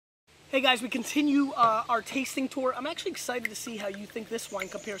Hey guys, we continue our tasting tour. I'm actually excited to see how you think this wine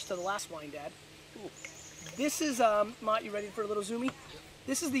compares to the last wine, Dad. Ooh. This is, Mott, you ready for a little zoomy?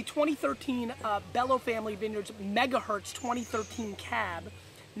 This is the 2013 Bello Family Vineyards Megahertz 2013 Cab.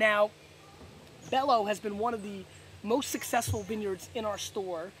 Now, Bello has been one of the most successful vineyards in our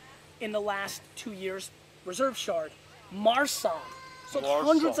store in the last 2 years. Reserve Chard, Marsanne. So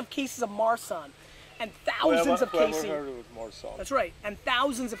hundreds of cases of Marsanne. And thousands of cases. That's right. And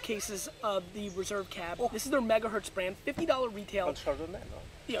thousands of cases of the Reserve Cab. Oh. This is their Megahertz brand, $50 retail. And Chardonnay, no?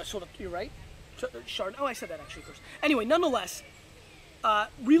 Yeah, so you're right. Chardonnay. Oh, I said that actually first. Anyway, nonetheless,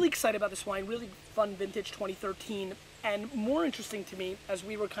 really excited about this wine. Really fun vintage 2013. And more interesting to me, as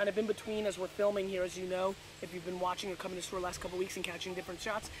we were kind of in between, as we're filming here, as you know, if you've been watching or coming to the store the last couple of weeks and catching different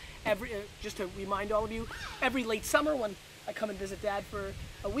shots, just to remind all of you, every late summer when I come and visit Dad for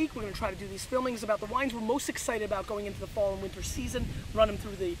a week, we're going to try to do these filmings about the wines we're most excited about going into the fall and winter season, run them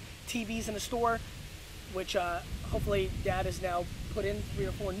through the TVs in the store, which hopefully Dad has now put in 3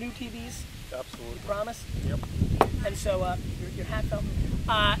 or 4 new TVs. Absolutely. You promise? Yep. And so your hat fell.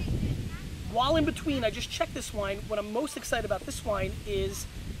 While in between, I just checked this wine. What I'm most excited about this wine is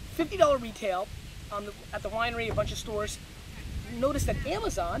 $50 retail at the winery, a bunch of stores. Notice that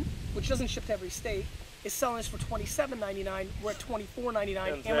Amazon, which doesn't ship to every state, is selling this for $27.99. We're at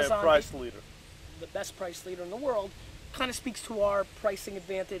 $24.99. And Amazon, price leader. The best price leader in the world, kind of speaks to our pricing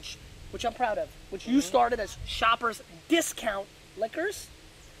advantage, which I'm proud of, which you started as Shoppers Discount Liquors,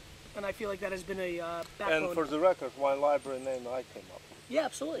 and I feel like that has been a backbone. And for the record, Wine Library name I came up with. Yeah,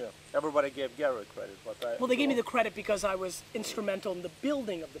 absolutely. Yeah. Everybody gave Gary credit, but well, they gave me the credit because I was instrumental in the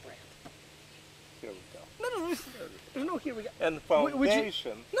building of the brand. Here we go. No, there's no here we go. And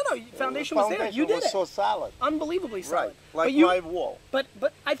foundation. Foundation was there. You did was it. so solid. Unbelievably solid. Right, like my wall. But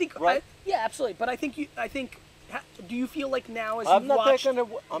I think, right? Yeah, absolutely. But I think do you feel like now as I'm you've not watched...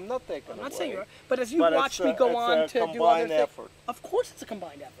 I'm not taking I'm not saying you are. But as you watch me go on to do other things... effort. Of course it's a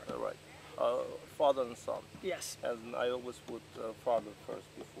combined effort. Right. Father and son. Yes. And I always put father first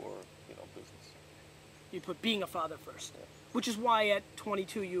before, business. You put being a father first. Yeah. Which is why at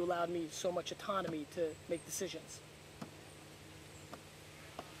 22 you allowed me so much autonomy to make decisions.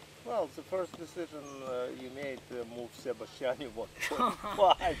 Well, the first decision you made to move Sebastiani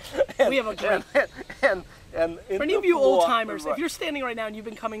 1.5. We have a great... And for any of you old-timers, if you're standing right now and you've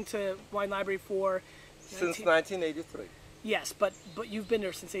been coming to Wine Library for... Since 1983. Yes, but you've been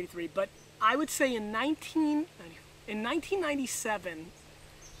there since 83. But I would say in 1997...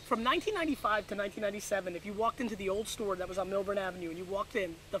 From 1995 to 1997, if you walked into the old store that was on Milburn Avenue and you walked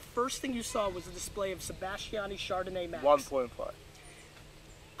in, the first thing you saw was a display of Sebastiani Chardonnay Max. 1.5.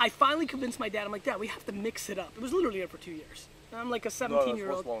 I finally convinced my dad, I'm like, Dad, we have to mix it up. It was literally there for 2 years. I'm like a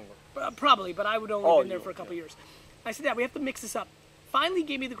 17-year-old. No, it was longer. Probably, but I would only been there for a couple years. I said, Dad, we have to mix this up. Finally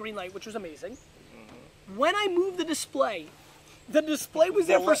gave me the green light, which was amazing. When I moved the display was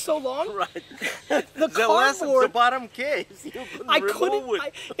there for so long. Right. The cardboard, the bottom case. I couldn't.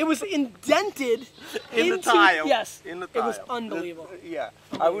 It was indented in the tile. Yes. In the tile. It was unbelievable.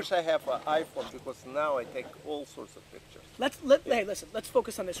 I wish I have an iPhone because now I take all sorts of pictures. Hey, listen. Let's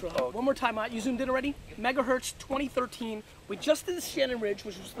focus on this real quick. One more time. You zoomed in already. Megahertz 2013. We just did the Shannon Ridge,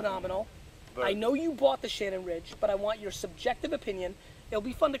 which was phenomenal. I know you bought the Shannon Ridge, but I want your subjective opinion. It'll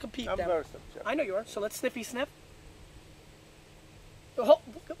be fun to compete. I'm very subjective. I know you are. So let's sniffy sniff. I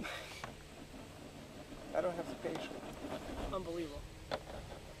don't have the patience. Unbelievable.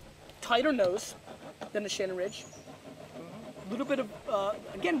 Tighter nose than the Shannon Ridge. A little bit of,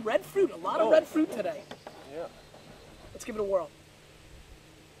 again, red fruit. A lot of red fruit today. Yeah. Let's give it a whirl.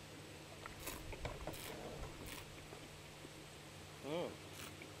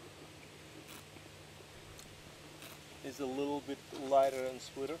 It's a little bit lighter and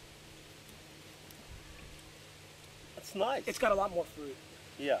sweeter. It's nice. It's got a lot more fruit.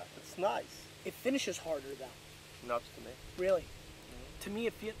 Yeah, it's nice. It finishes harder though. Not to me. Really? To me,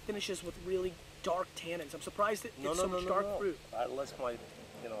 it finishes with really dark tannins. I'm surprised it's so much dark fruit. Unless I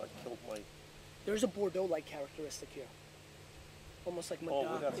killed my... There's a Bordeaux-like characteristic here. Almost like Madame.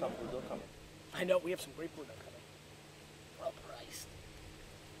 Oh, we got some Bordeaux coming. I know, we have some great Bordeaux coming. Well priced.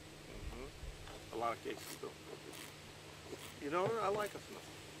 A lot of cases though. I like it.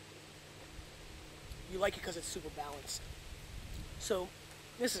 You like it because it's super balanced. So,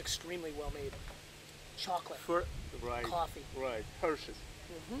 this is extremely well made. Chocolate, coffee. Right, Hershey's.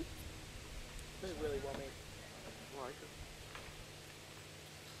 This is really well made. I like it.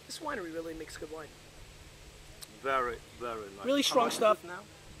 This winery really makes good wine. Very, very nice. Really strong stuff. Now?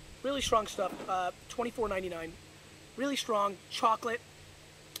 Really strong stuff. $24.99. Really strong chocolate,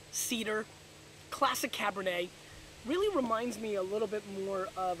 cedar, classic Cabernet. Really reminds me a little bit more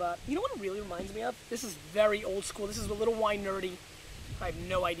of, you know what it really reminds me of? This is very old school. This is a little wine nerdy. I have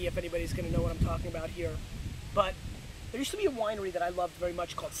no idea if anybody's going to know what I'm talking about here. But there used to be a winery that I loved very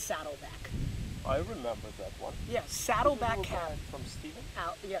much called Saddleback. I remember that one. Yeah, Saddleback Cab. From Steven?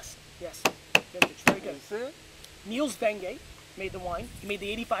 Yes. Vintage, very good. Is it? Niels Venge made the wine. He made the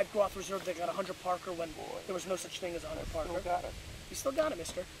 85 Groth Reserve that got 100 Parker when there was no such thing as 100 Parker. Still got it. You still got it,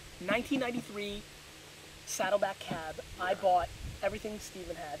 mister. 1993 Saddleback Cab. Yeah. I bought everything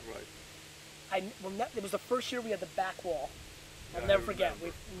Steven had. Right. It was the first year we had the back wall. I'll never forget.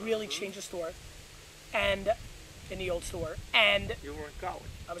 We really changed the store. And in the old store. And you were in college.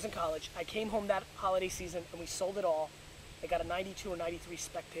 I was in college. I came home that holiday season and we sold it all. I got a 92 or 93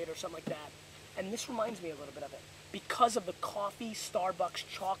 Spectator, something like that. And this reminds me a little bit of it. Because of the coffee, Starbucks,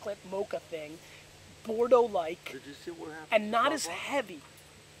 chocolate, mocha thing, Bordeaux-like. Did you see what happened? And not as heavy.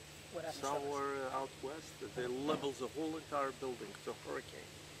 What happened? Somewhere out west, they levels the whole entire building. It's a hurricane.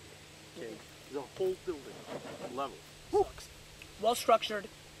 Okay. The whole building level. Sucks. Well structured,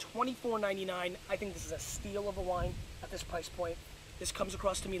 $24.99. I think this is a steal of a wine at this price point. This comes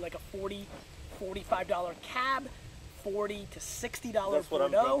across to me like a $40, $45 cab, $40 to $60 Bordeaux. That's what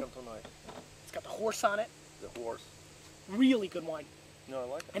I'm drinking tonight. It's got the horse on it. The horse. Really good wine. No, I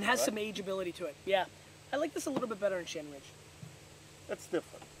like it. And has some ageability to it. Yeah. I like this a little bit better in Shannon Ridge. It's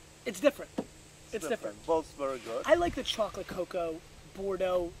different. It's different. It's different. Both very good. I like the chocolate cocoa,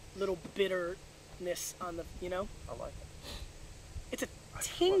 Bordeaux, little bitterness on the, you know? I like it. It's a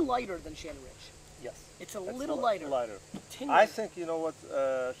ting lighter than Shannon Ridge. Yes. It's a little lighter. I think, you know what,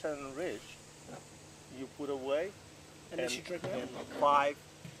 Shannon Ridge, you put away, and you drink it in 5,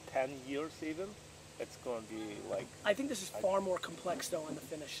 10 years even, it's going to be like... I think this is far more complex, though, on the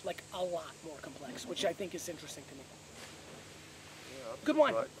finish. Like, a lot more complex, which I think is interesting to me. Yeah, good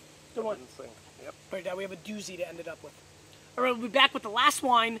wine. Right. Good wine. Yep. All right, now we have a doozy to end it up with. All right, we'll be back with the last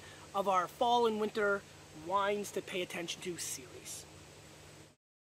wine of our fall and winter wines to pay attention to series.